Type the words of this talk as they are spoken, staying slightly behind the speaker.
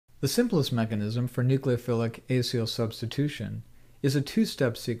The simplest mechanism for nucleophilic acyl substitution is a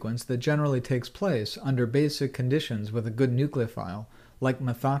two-step sequence that generally takes place under basic conditions with a good nucleophile, like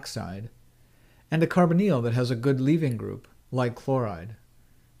methoxide, and a carbonyl that has a good leaving group, like chloride.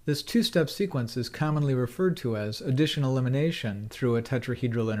 This two-step sequence is commonly referred to as addition elimination through a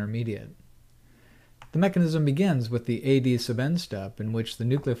tetrahedral intermediate. The mechanism begins with the AD sub N step, in which the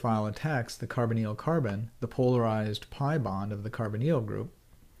nucleophile attacks the carbonyl carbon, the polarized pi bond of the carbonyl group.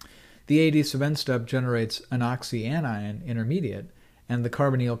 The AD sub N step generates an oxyanion intermediate, and the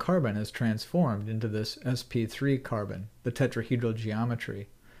carbonyl carbon is transformed into this sp3 carbon, the tetrahedral geometry,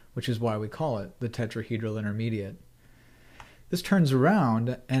 which is why we call it the tetrahedral intermediate. This turns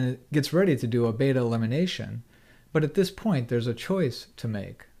around and it gets ready to do a beta elimination, but at this point there's a choice to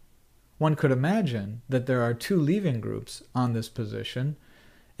make. One could imagine that there are two leaving groups on this position,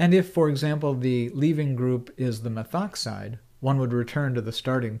 and if, for example, the leaving group is the methoxide, one would return to the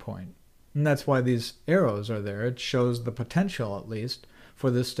starting point. And that's why these arrows are there. It shows the potential, at least,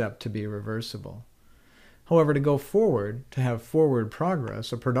 for this step to be reversible. However, to go forward, to have forward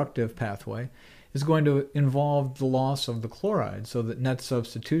progress, a productive pathway, is going to involve the loss of the chloride so that net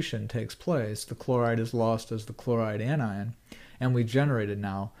substitution takes place. The chloride is lost as the chloride anion, and we've generated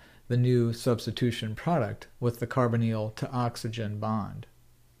now the new substitution product with the carbonyl to oxygen bond.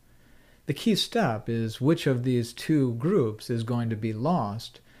 The key step is which of these two groups is going to be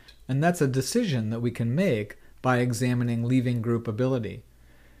lost, and that's a decision that we can make by examining leaving group ability.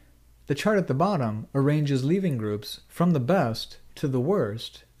 The chart at the bottom arranges leaving groups from the best to the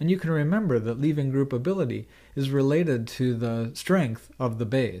worst, and you can remember that leaving group ability is related to the strength of the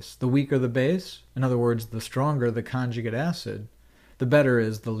base. The weaker the base, in other words, the stronger the conjugate acid, the better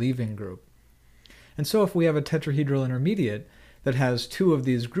is the leaving group. And so if we have a tetrahedral intermediate that has two of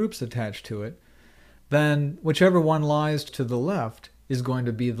these groups attached to it, then whichever one lies to the left is going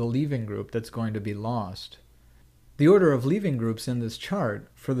to be the leaving group that's going to be lost. The order of leaving groups in this chart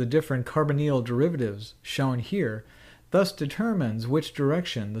for the different carbonyl derivatives shown here thus determines which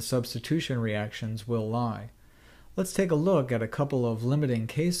direction the substitution reactions will lie. Let's take a look at a couple of limiting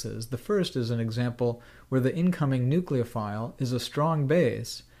cases. The first is an example where the incoming nucleophile is a strong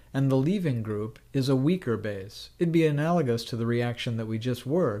base and the leaving group is a weaker base. It'd be analogous to the reaction that we just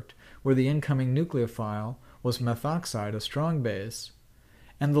worked, where the incoming nucleophile was methoxide, a strong base,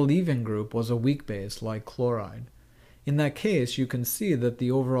 and the leaving group was a weak base like chloride. In that case, you can see that the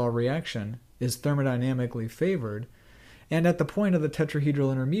overall reaction is thermodynamically favored, and at the point of the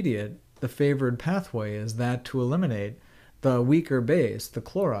tetrahedral intermediate, the favored pathway is that to eliminate the weaker base, the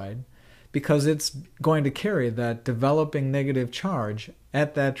chloride, because it's going to carry that developing negative charge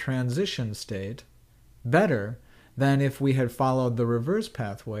at that transition state better than if we had followed the reverse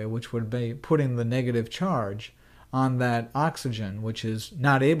pathway, which would be putting the negative charge on that oxygen, which is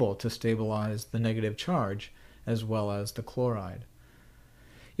not able to stabilize the negative charge as well as the chloride.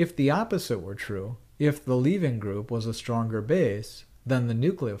 If the opposite were true, if the leaving group was a stronger base than the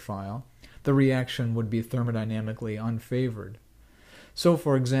nucleophile, the reaction would be thermodynamically unfavored. So,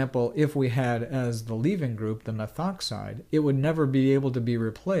 for example, if we had as the leaving group the methoxide, it would never be able to be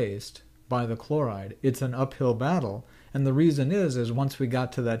replaced by the chloride. It's an uphill battle, and the reason is once we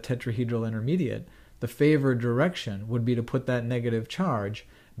got to that tetrahedral intermediate, the favored direction would be to put that negative charge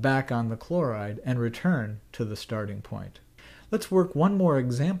back on the chloride and return to the starting point. Let's work one more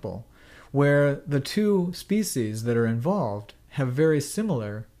example where the two species that are involved have very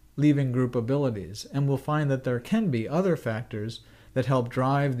similar leaving group abilities, and we'll find that there can be other factors that help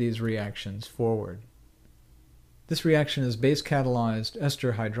drive these reactions forward. This reaction is base-catalyzed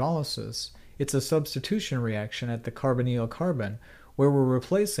ester hydrolysis. It's a substitution reaction at the carbonyl carbon where we're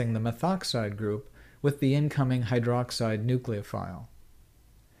replacing the methoxide group with the incoming hydroxide nucleophile.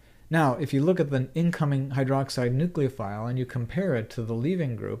 Now, if you look at the incoming hydroxide nucleophile and you compare it to the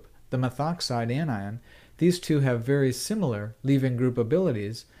leaving group, the methoxide anion, these two have very similar leaving group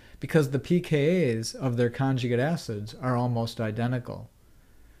abilities because the pKa's of their conjugate acids are almost identical.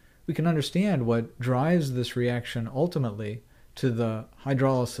 We can understand what drives this reaction ultimately to the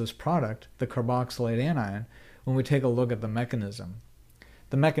hydrolysis product, the carboxylate anion, when we take a look at the mechanism.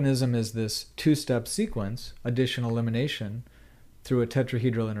 The mechanism is this two-step sequence, addition elimination, through a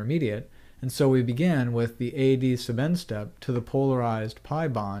tetrahedral intermediate, and so we begin with the AD sub N step to the polarized pi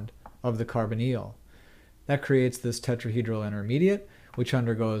bond of the carbonyl. That creates this tetrahedral intermediate, which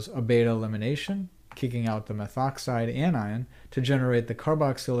undergoes a beta elimination, kicking out the methoxide anion to generate the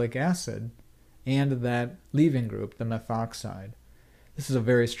carboxylic acid and that leaving group, the methoxide. This is a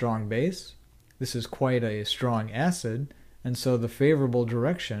very strong base. This is quite a strong acid, and so the favorable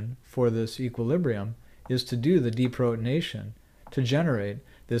direction for this equilibrium is to do the deprotonation to generate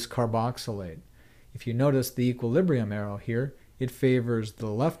this carboxylate. If you notice the equilibrium arrow here, it favors the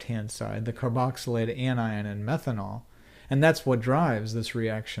left-hand side, the carboxylate anion in methanol, and that's what drives this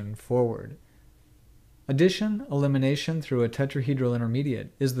reaction forward. Addition, elimination through a tetrahedral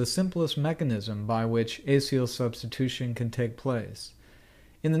intermediate is the simplest mechanism by which acyl substitution can take place.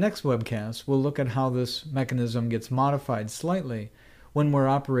 In the next webcast, we'll look at how this mechanism gets modified slightly when we're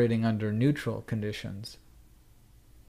operating under neutral conditions.